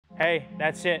Hey,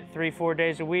 that's it, 3-4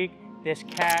 days a week. This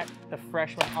cat, the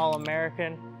freshman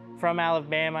All-American from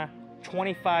Alabama,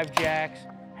 25 jacks,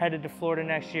 headed to Florida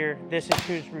next year. This is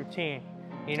his routine.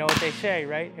 You know what they say,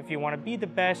 right? If you want to be the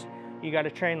best, you got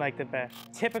to train like the best.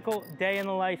 Typical day in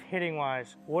the life hitting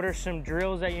wise. What are some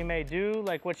drills that you may do?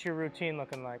 Like, what's your routine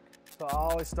looking like? So I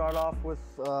always start off with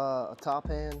a top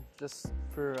hand just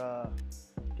for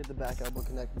get the back elbow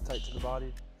connected tight to the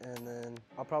body. And then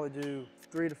I'll probably do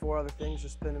 3 to 4 other things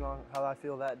just depending on how I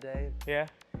feel that day. Yeah,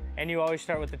 and you always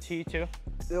start with the T too?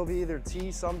 It'll be either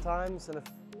T sometimes, and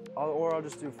or I'll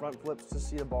just do front flips to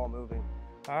see the ball moving.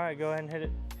 All right, go ahead and hit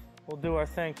it. We'll do our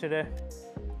thing today.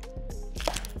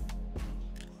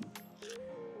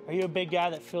 Are you a big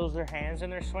guy that feels their hands in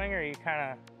their swing, or are you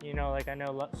kind of, you know, like I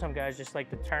know some guys just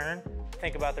like to turn,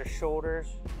 think about their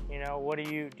shoulders, you know, what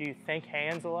do you think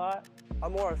hands a lot? I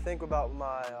more think about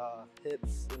my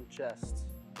hips and chest,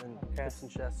 and hips and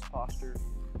chest posture,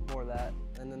 more of that,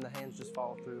 and then the hands just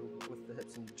follow through with the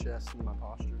hips and chest and my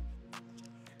posture.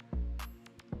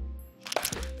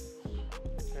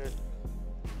 Good.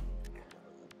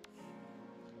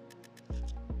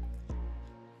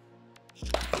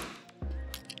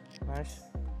 Nice.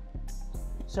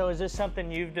 So is this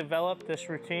something you've developed, this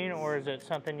routine, or is it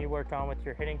something you worked on with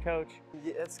your hitting coach?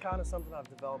 Yeah, it's kind of something I've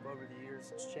developed over the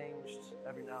years. It's changed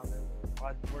every now and then.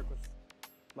 I work with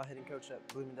my hitting coach at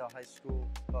Bloomingdale High School,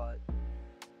 but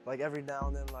like every now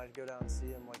and then when I go down and see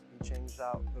him, like he changed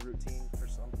out the routine for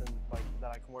something like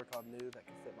that I can work on new that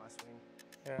can fit my swing.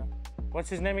 Yeah. What's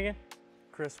his name again?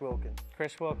 Chris Wilkin.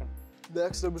 Chris Wilkin.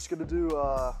 Next, I'm just gonna do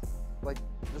like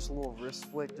just a little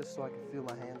wrist flick just so I can feel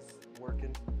my hands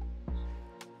working.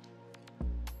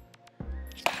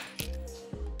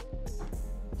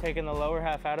 Taking the lower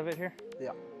half out of it here?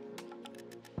 Yeah.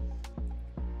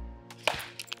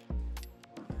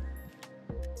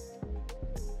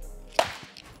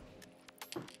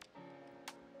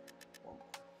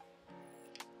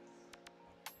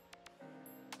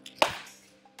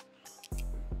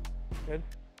 Good?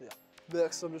 Yeah.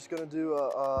 Next, I'm just gonna do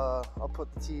I'll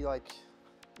put the tee like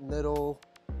middle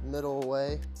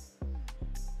away,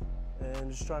 and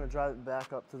just trying to drive it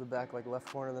back up to the back, like left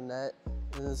corner of the net.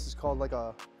 And this is called like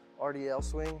a RDL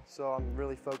swing, so I'm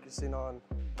really focusing on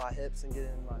my hips and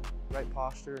getting my right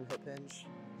posture and hip hinge.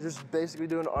 Just basically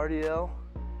doing RDL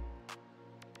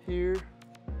here,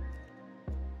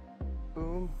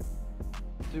 boom,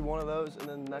 do one of those, and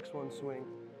then the next one swing.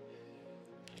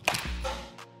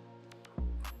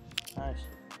 Nice.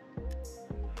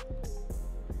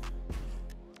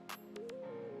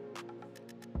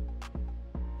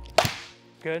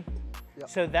 Good. Yep.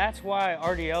 So that's why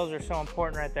RDLs are so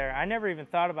important right there. I never even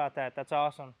thought about that. That's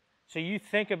awesome. So you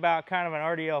think about kind of an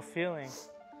RDL feeling.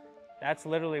 That's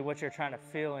literally what you're trying to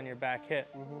feel in your back hip.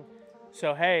 Mm-hmm.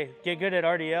 So hey, get good at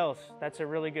RDLs. That's a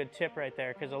really good tip right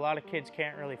there, because a lot of kids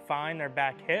can't really find their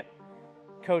back hip.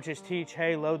 Coaches teach,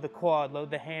 hey, load the quad,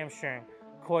 load the hamstring,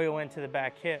 coil into the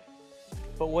back hip.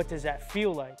 But what does that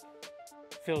feel like?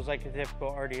 Feels like a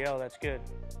typical RDL. That's good.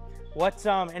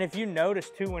 And if you notice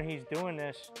too, when he's doing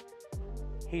this,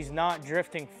 he's not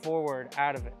drifting forward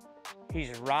out of it.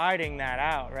 He's riding that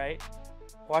out, right?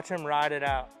 Watch him ride it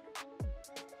out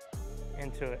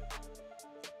into it.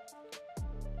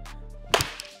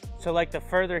 So like the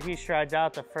further he strides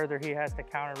out, the further he has to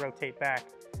counter rotate back.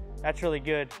 That's really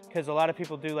good, because a lot of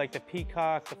people do like the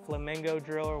peacock, the flamingo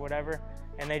drill or whatever,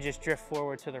 and they just drift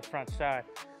forward to their front side.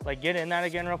 Like, get in that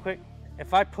again real quick.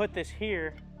 If I put this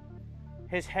here,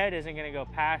 his head isn't gonna go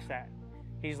past that.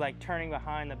 He's like turning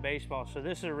behind the baseball. So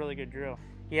this is a really good drill.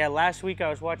 Yeah, last week I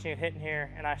was watching you hitting here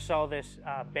and I saw this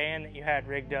band that you had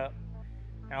rigged up.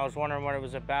 And I was wondering what it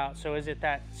was about. So is it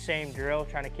that same drill,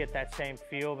 trying to get that same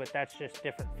feel, but that's just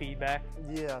different feedback?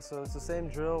 Yeah, so it's the same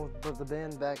drill, but the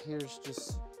band back here is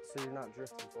just so you're not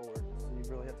drifting forward. So you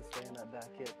really have to stay in that back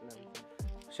hip and everything.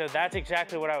 So that's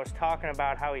exactly what I was talking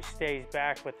about, how he stays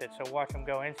back with it. So watch him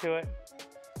go into it.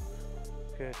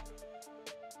 Good.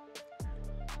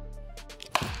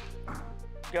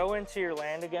 Go into your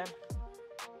land again.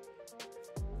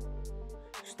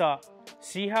 Stop.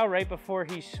 See how right before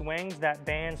he swings, that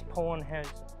band's pulling his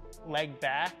leg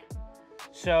back?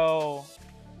 So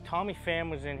Tommy Pham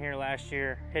was in here last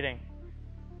year hitting,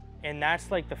 and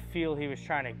that's like the feel he was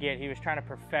trying to get. He was trying to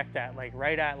perfect that. Like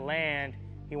right at land,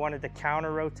 he wanted to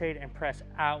counter rotate and press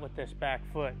out with this back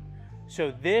foot.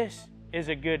 So this is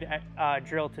a good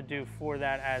drill to do for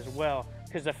that as well,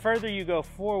 because the further you go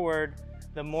forward,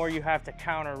 the more you have to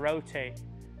counter rotate,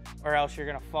 or else you're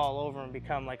gonna fall over and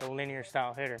become like a linear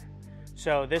style hitter.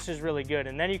 So this is really good.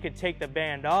 And then you could take the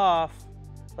band off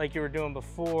like you were doing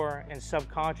before, and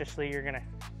subconsciously you're gonna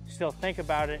still think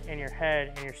about it in your head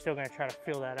and you're still gonna try to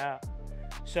feel that out.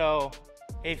 So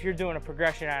if you're doing a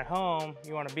progression at home,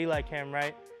 you wanna be like him,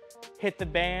 right? Hit the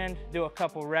band, do a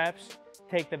couple reps,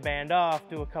 take the band off,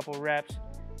 do a couple reps,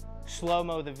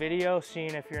 slow-mo the video,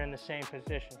 seeing if you're in the same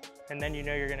position. And then you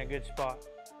know you're in a good spot.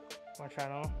 Wanna try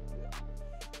it on?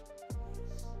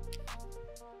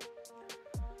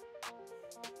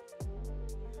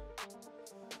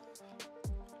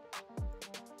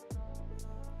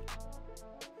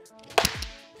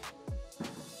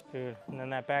 Good, and then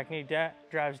that back knee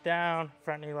drives down,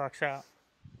 front knee locks out.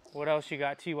 What else you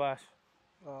got T-wise?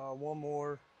 One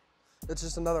more. It's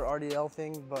just another RDL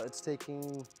thing, but it's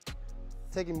taking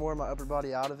more of my upper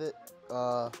body out of it.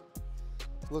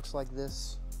 Looks like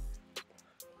this.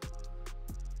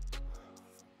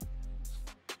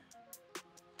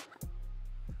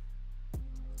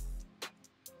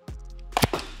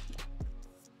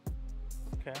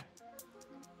 Okay.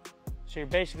 So you're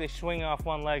basically swinging off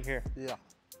one leg here. Yeah.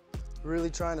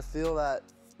 Really trying to feel that,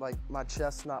 like my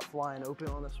chest's not flying open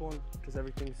on this one because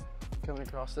everything's coming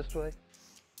across this way.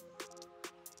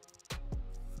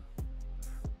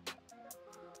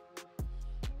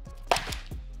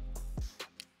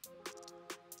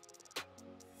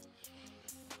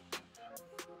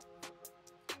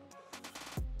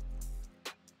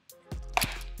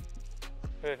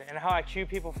 Good, and how I cue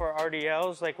people for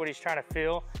RDLs, like what he's trying to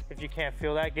feel. If you can't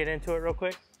feel that, get into it real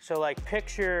quick. So like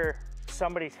picture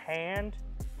somebody's hand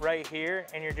right here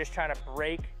and you're just trying to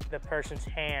break the person's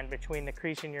hand between the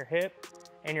crease in your hip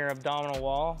and your abdominal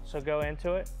wall. So go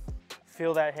into it,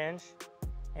 feel that hinge.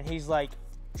 And he's like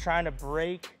trying to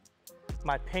break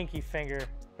my pinky finger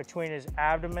between his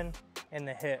abdomen and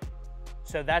the hip.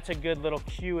 So that's a good little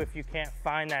cue if you can't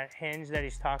find that hinge that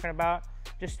he's talking about.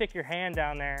 Just stick your hand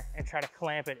down there and try to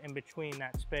clamp it in between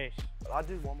that space. I'll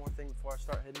do one more thing before I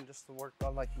start hitting, just to work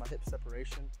on like my hip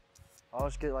separation. I'll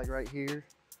just get like right here,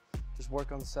 just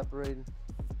work on separating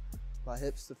my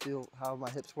hips to feel how my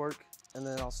hips work, and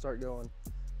then I'll start going.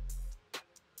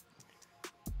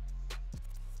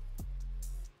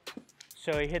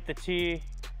 So he hit the tee.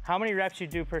 How many reps you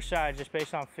do per side, just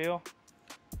based on feel?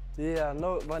 Yeah,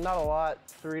 no, but not a lot.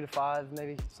 3 to 5,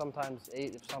 maybe sometimes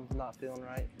 8 if something's not feeling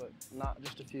right, but not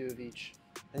just a few of each.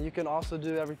 And you can also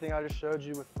do everything I just showed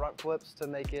you with front flips to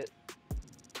make it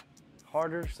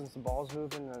harder since the ball's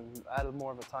moving and add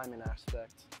more of a timing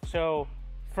aspect. So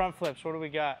front flips, what do we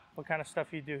got? What kind of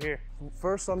stuff you do here?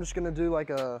 First, I'm just gonna do like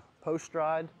a post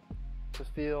stride to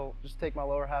feel, just take my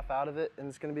lower half out of it, and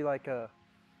it's gonna be like a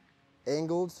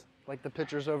angled, like the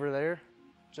picture's over there,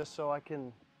 just so I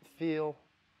can feel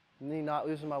me not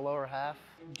losing my lower half.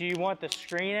 Do you want the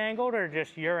screen angled or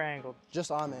just your angled?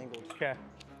 Just I'm angled. Okay.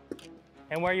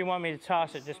 And where you want me to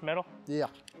toss it, just middle? Yeah.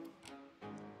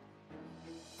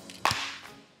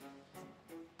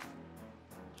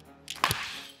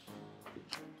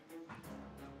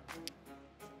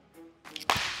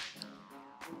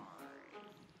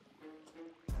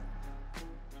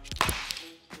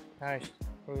 Nice.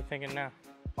 What are we thinking now?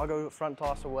 I'll go front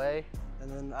toss away,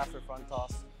 and then after front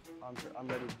toss, I'm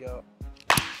ready to go.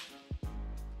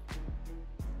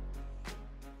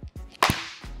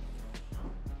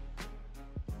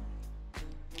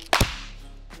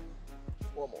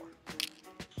 One more.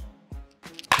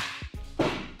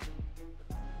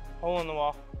 Hole in the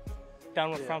wall.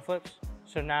 Done with front flips.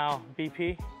 So now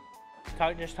BP.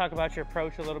 Just talk about your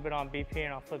approach a little bit on BP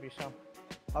and I'll flip you some.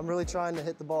 I'm really trying to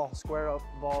hit the ball, square up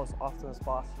the ball as often as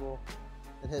possible,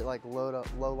 and hit like low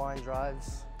line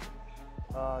drives,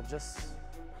 just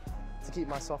to keep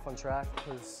myself on track,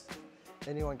 because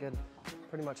anyone can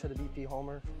pretty much hit a BP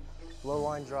homer. Low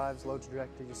line drives, low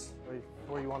trajectory, just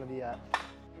where you want to be at.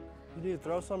 You need to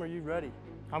throw some, or are you ready?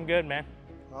 I'm good, man.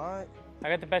 All right. I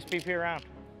got the best BP around.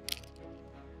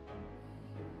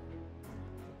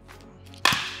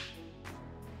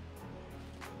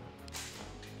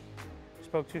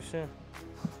 Spoke too soon.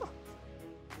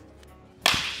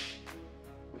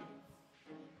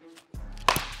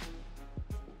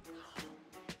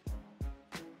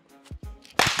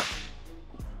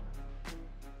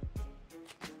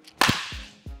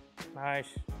 Nice.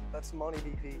 That's money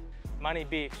BP. Money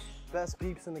beeps. Best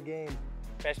beeps in the game.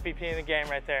 Best BP in the game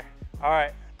right there. All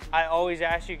right, I always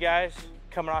ask you guys,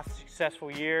 coming off a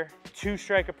successful year,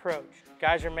 2-strike approach.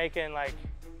 Guys are making like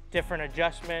different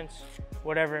adjustments,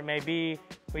 whatever it may be.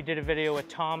 We did a video with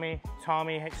Tommy.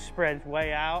 Tommy spreads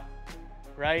way out,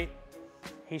 right?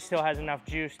 He still has enough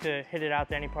juice to hit it out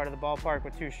to any part of the ballpark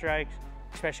with 2 strikes,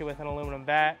 especially with an aluminum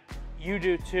bat. You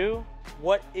do too.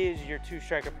 What is your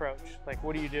 2-strike approach? Like,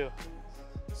 what do you do?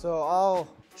 So I'll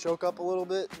choke up a little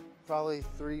bit, probably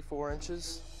 3-4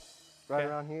 inches, right Okay.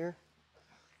 around here.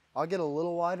 I'll get a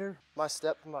little wider. My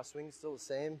step and my swing is still the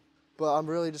same, but I'm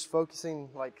really just focusing,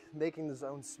 like making the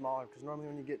zone smaller, because normally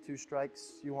when you get 2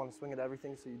 strikes, you want to swing at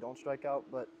everything so you don't strike out,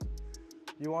 but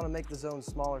you want to make the zone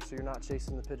smaller so you're not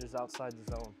chasing the pitches outside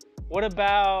the zone. What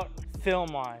about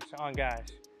film-wise on guys?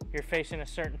 You're facing a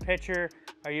certain pitcher.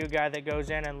 Are you a guy that goes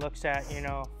in and looks at,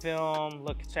 film,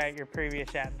 looks at your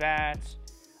previous at-bats?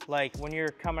 Like when you're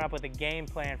coming up with a game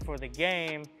plan for the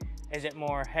game, is it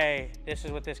more, hey, this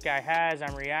is what this guy has,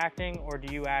 I'm reacting, or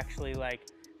do you actually like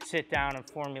sit down and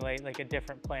formulate like a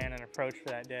different plan and approach for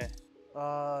that day?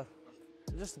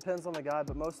 It just depends on the guy,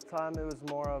 but most of the time it was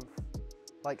more of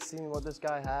like seeing what this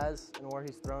guy has and where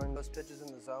he's throwing those pitches in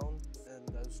the zone, and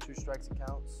those 2 strikes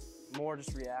accounts. More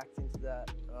just reacting to that,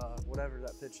 whatever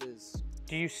that pitch is.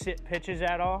 Do you sit pitches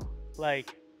at all?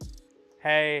 Like,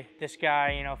 hey, this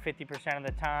guy, 50% of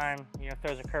the time,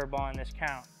 throws a curveball in this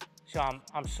count, so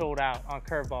I'm sold out on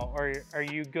curveball. Or are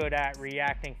you good at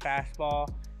reacting fastball,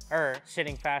 or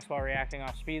sitting fastball, reacting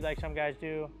off speed like some guys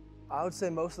do? I would say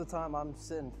most of the time I'm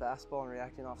sitting fastball and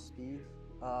reacting off speed.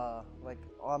 Like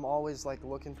I'm always like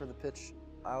looking for the pitch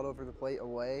out over the plate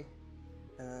away,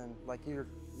 and like you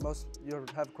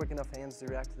have quick enough hands to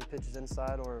react to the pitches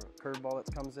inside or a curveball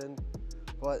that comes in.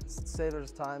 But say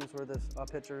there's times where a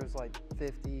pitcher is like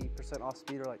 50% off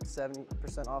speed or like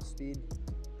 70% off speed,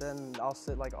 then I'll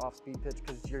sit like off speed pitch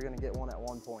because you're gonna get one at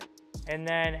one point. And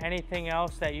then anything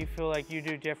else that you feel like you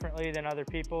do differently than other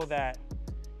people that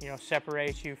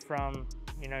separates you from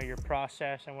your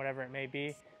process and whatever it may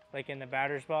be, like in the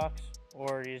batter's box?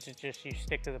 Or is it just you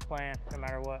stick to the plan no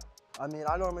matter what? I mean,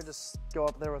 I normally just go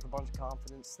up there with a bunch of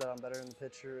confidence that I'm better than the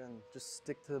pitcher and just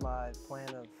stick to my plan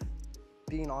of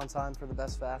being on time for the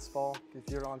best fastball. If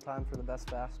you're on time for the best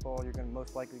fastball, you're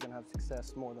most likely gonna have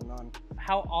success more than none.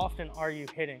 How often are you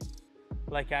hitting,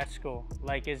 like at school?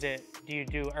 Like, do you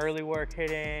do early work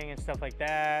hitting and stuff like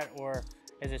that, or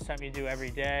is it something you do every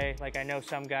day? Like, I know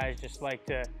some guys just like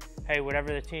to, hey,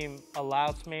 whatever the team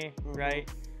allows me, right?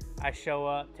 I show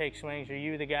up, take swings. Are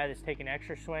you the guy that's taking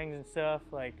extra swings and stuff?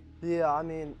 Like, yeah, I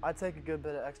mean, I take a good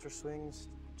bit of extra swings.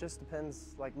 Just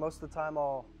depends. Like most of the time,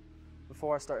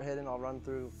 before I start hitting, I'll run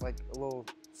through like a little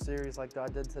series like I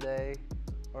did today,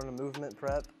 or a movement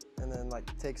prep, and then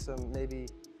like take some, maybe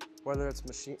whether it's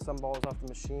some balls off the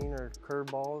machine or curve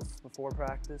balls before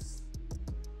practice,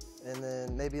 and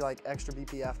then maybe like extra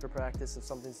BP after practice if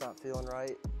something's not feeling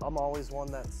right. I'm always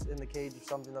one that's in the cage if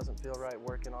something doesn't feel right,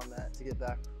 working on that to get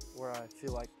back where I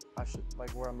feel like I should,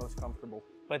 like where I'm most comfortable.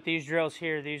 But these drills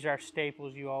here, these are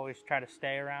staples you always try to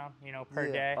stay around, per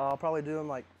day? I'll probably do them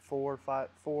like 4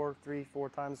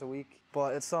 times a week.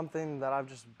 But it's something that I've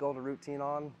just built a routine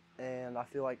on, and I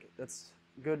feel like it's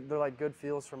good. They're like good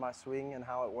feels for my swing and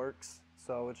how it works.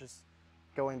 So it's just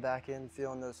going back in,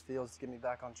 feeling those feels to get me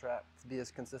back on track, to be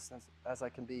as consistent as I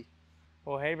can be.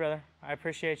 Well, hey, brother, I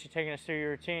appreciate you taking us through your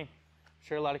routine. I'm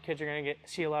sure a lot of kids are going to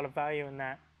see a lot of value in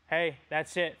that. Hey,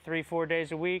 that's it, 3-4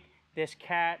 days a week. This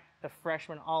cat, the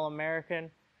freshman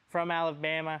All-American from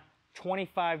Alabama,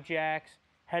 25 jacks,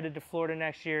 headed to Florida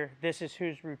next year. This is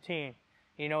whose routine.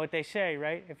 You know what they say,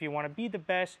 right? If you want to be the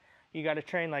best, you got to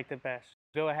train like the best.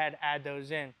 Go ahead, add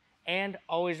those in. And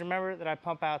always remember that I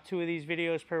pump out 2 of these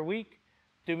videos per week.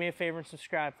 Do me a favor and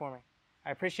subscribe for me.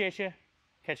 I appreciate you.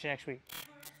 Catch you next week.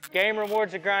 Game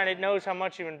rewards the grind. It knows how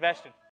much you invested.